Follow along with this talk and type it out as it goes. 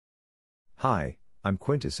Hi, I'm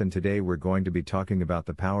Quintus and today we're going to be talking about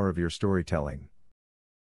the power of your storytelling.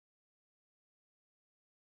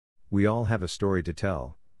 We all have a story to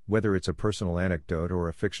tell, whether it's a personal anecdote or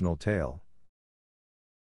a fictional tale.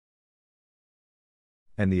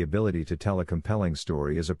 And the ability to tell a compelling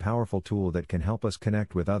story is a powerful tool that can help us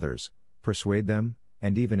connect with others, persuade them,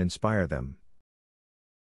 and even inspire them.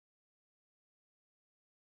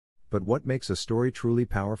 But what makes a story truly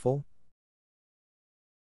powerful?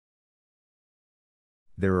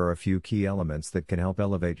 There are a few key elements that can help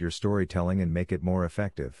elevate your storytelling and make it more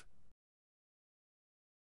effective.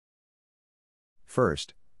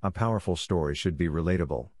 First, a powerful story should be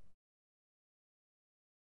relatable.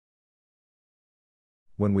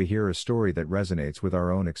 When we hear a story that resonates with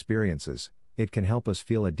our own experiences, it can help us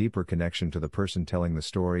feel a deeper connection to the person telling the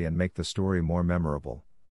story and make the story more memorable.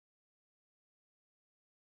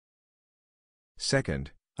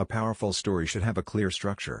 Second, a powerful story should have a clear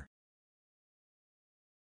structure.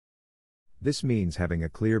 This means having a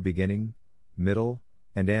clear beginning, middle,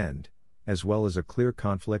 and end, as well as a clear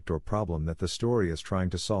conflict or problem that the story is trying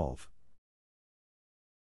to solve.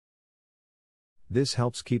 This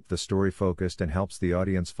helps keep the story focused and helps the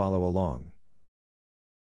audience follow along.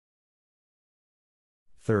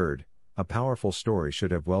 Third, a powerful story should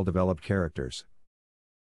have well-developed characters.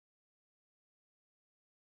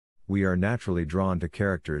 We are naturally drawn to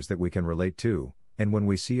characters that we can relate to, and when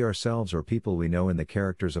we see ourselves or people we know in the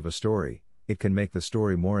characters of a story, it can make the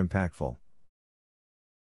story more impactful.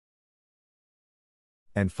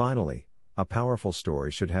 And finally, a powerful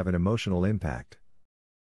story should have an emotional impact.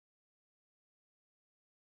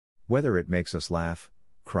 Whether it makes us laugh,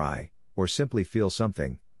 cry, or simply feel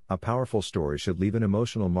something, a powerful story should leave an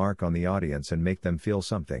emotional mark on the audience and make them feel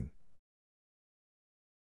something.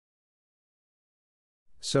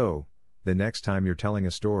 So, the next time you're telling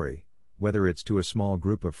a story, whether it's to a small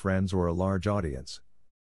group of friends or a large audience,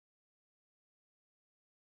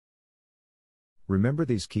 remember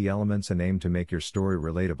these key elements and aim to make your story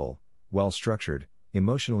relatable, well-structured,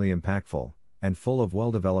 emotionally impactful, and full of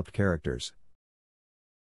well-developed characters.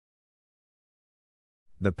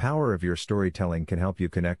 The power of your storytelling can help you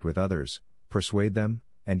connect with others, persuade them,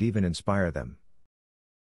 and even inspire them.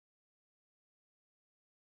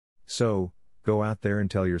 So, go out there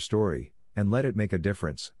and tell your story, and let it make a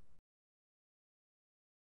difference.